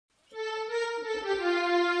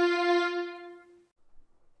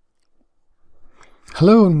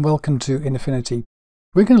Hello and welcome to Affinity.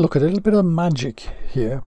 We're going to look at a little bit of magic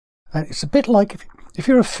here, and it's a bit like if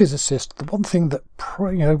you're a physicist, the one thing that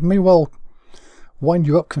may well wind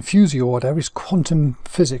you up, confuse you or whatever is quantum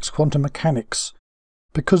physics, quantum mechanics,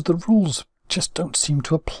 because the rules just don't seem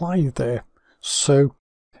to apply there. So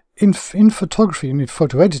in photography and in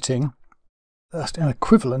photo editing, an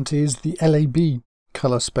equivalent is the LAB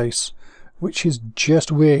color space, which is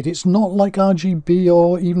just weird. It's not like RGB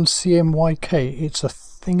or even CMYK. It's a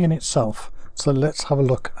thing in itself. So let's have a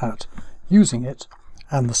look at using it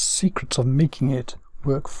and the secrets of making it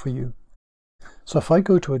work for you. So if I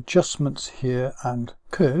go to adjustments here and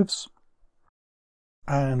curves,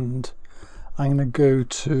 and I'm going to go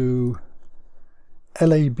to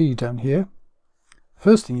LAB down here.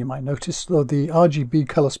 First thing you might notice, though, the RGB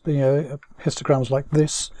color histograms like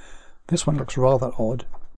this one looks rather odd.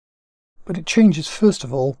 But it changes first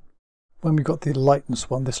of all when we got the lightness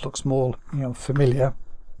one. This looks more familiar,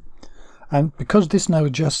 and because this now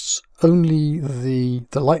adjusts only the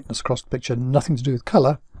lightness across the picture, nothing to do with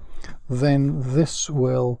color, then this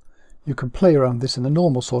will, you can play around this in the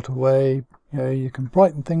normal sort of way. You can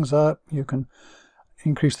brighten things up, you can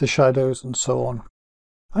increase the shadows and so on.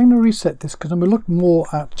 I'm going to reset this because I'm going to look more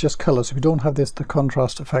at just color, so we don't have the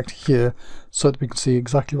contrast effect here, so that we can see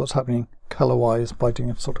exactly what's happening color wise by doing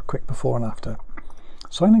a sort of quick before and after.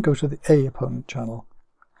 So I'm going to go to the A opponent channel,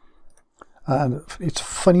 and it's a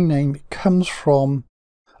funny name. It comes from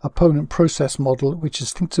opponent process model, which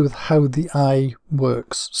is things to do with how the eye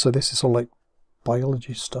works. So this is all like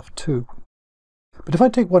biology stuff too. But if I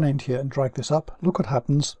take one end here and drag this up, look what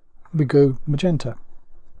happens. We go magenta.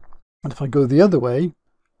 And if I go the other way,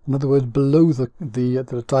 in other words below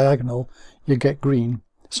the diagonal, you get green.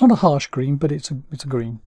 It's not a harsh green, but it's a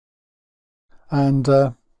green. And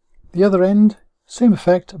the other end, same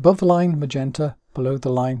effect. Above the line magenta, below the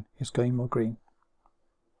line is going more green.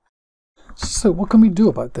 So what can we do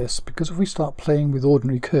about this? Because if we start playing with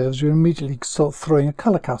ordinary curves, you immediately start throwing a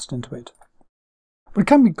color cast into it. But it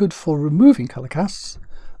can be good for removing color casts,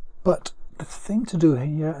 but the thing to do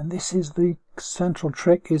here, and this is the central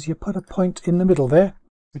trick, is you put a point in the middle there,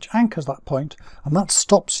 which anchors that point, and that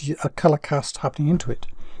stops a color cast happening into it.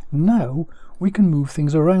 Now we can move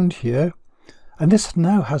things around here, and this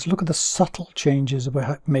now has, look at the subtle changes that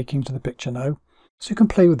we're making to the picture now. So you can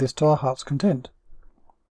play with this to our heart's content.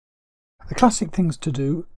 The classic things to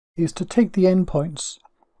do is to take the endpoints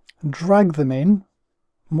and drag them in.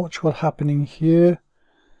 Watch what's happening here.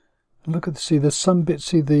 Look at there's some bits,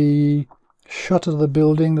 see the shutters of the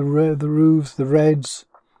building, the roofs, the reds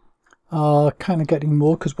are kind of getting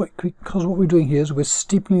more because what we're doing here is we're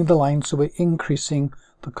steepening the line, so we're increasing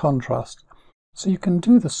the contrast. So you can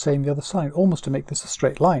do the same the other side, almost to make this a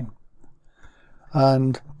straight line.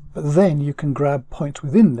 But then you can grab points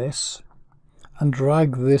within this and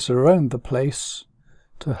drag this around the place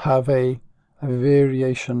to have a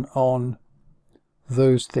variation on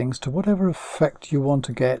those things to whatever effect you want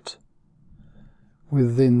to get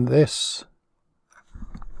within this.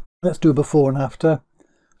 Let's do a before and after.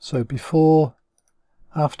 So before,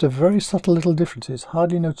 after, very subtle little differences,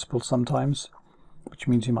 hardly noticeable sometimes, which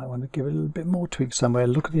means you might want to give it a little bit more tweak somewhere.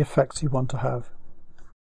 Look at the effects you want to have.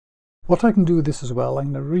 What I can do with this as well, I'm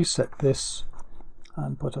going to reset this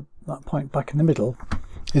and put that point back in the middle,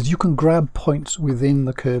 is you can grab points within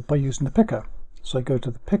the curve by using the picker. So I go to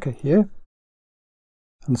the picker here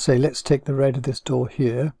and say, let's take the red of this door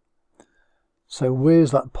here. So where's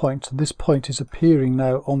that point? So this point is appearing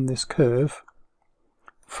now on this curve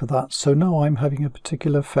for that. So now I'm having a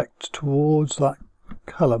particular effect towards that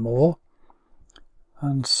colour more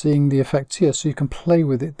and seeing the effects here. So you can play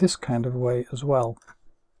with it this kind of way as well.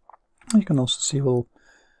 You can also see, well,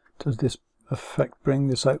 does this effect bring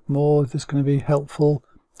this out more? Is this going to be helpful?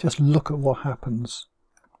 Just look at what happens.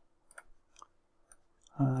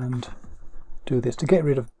 And do this. To get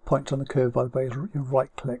rid of points on the curve, by the way, is you right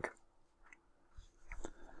click.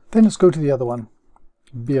 Then let's go to the other one,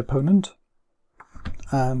 B opponent.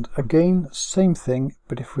 And again, same thing,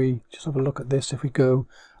 but if we just have a look at this, if we go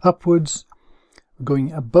upwards,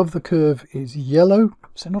 going above the curve is yellow.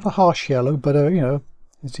 So not a harsh yellow, but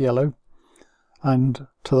it's yellow. And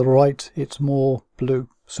to the right, it's more blue.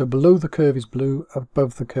 So below the curve is blue,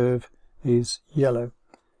 above the curve is yellow.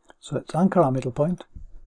 So let's anchor our middle point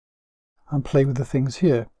and play with the things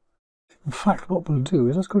here. In fact, what we'll do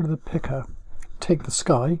is let's go to the picker, take the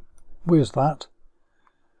sky, where's that?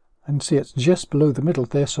 And see it's just below the middle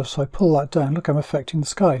there, so I pull that down, look, I'm affecting the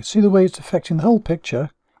sky. See the way it's affecting the whole picture,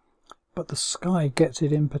 but the sky gets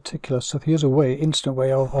it in particular. So here's a way, instant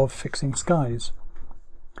way of fixing skies.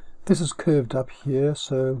 This is curved up here,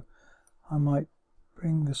 so I might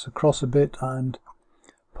bring this across a bit and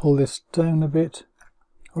pull this down a bit,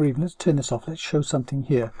 or even let's turn this off. Let's show something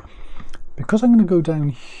here. Because I'm going to go down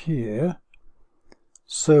here,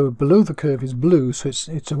 so below the curve is blue, so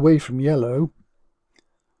it's away from yellow.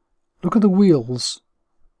 Look at the wheels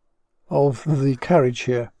of the carriage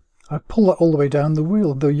here. I pull that all the way down,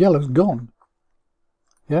 the yellow's gone.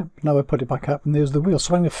 Yeah, now I put it back up and there's the wheel.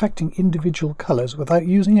 So I'm affecting individual colours without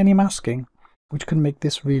using any masking, which can make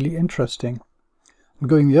this really interesting. And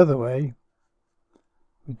going the other way,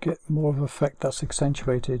 we get more of an effect that's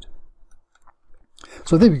accentuated.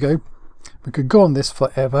 So there we go. We could go on this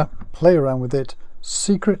forever, play around with it.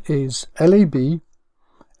 Secret is LAB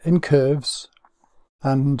in curves,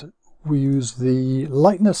 and we use the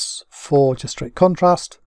lightness for just straight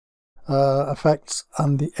contrast effects,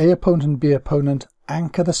 and the A opponent and B opponent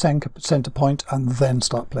anchor the center point and then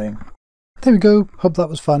start playing. There we go. Hope that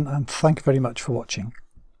was fun, and thank you very much for watching.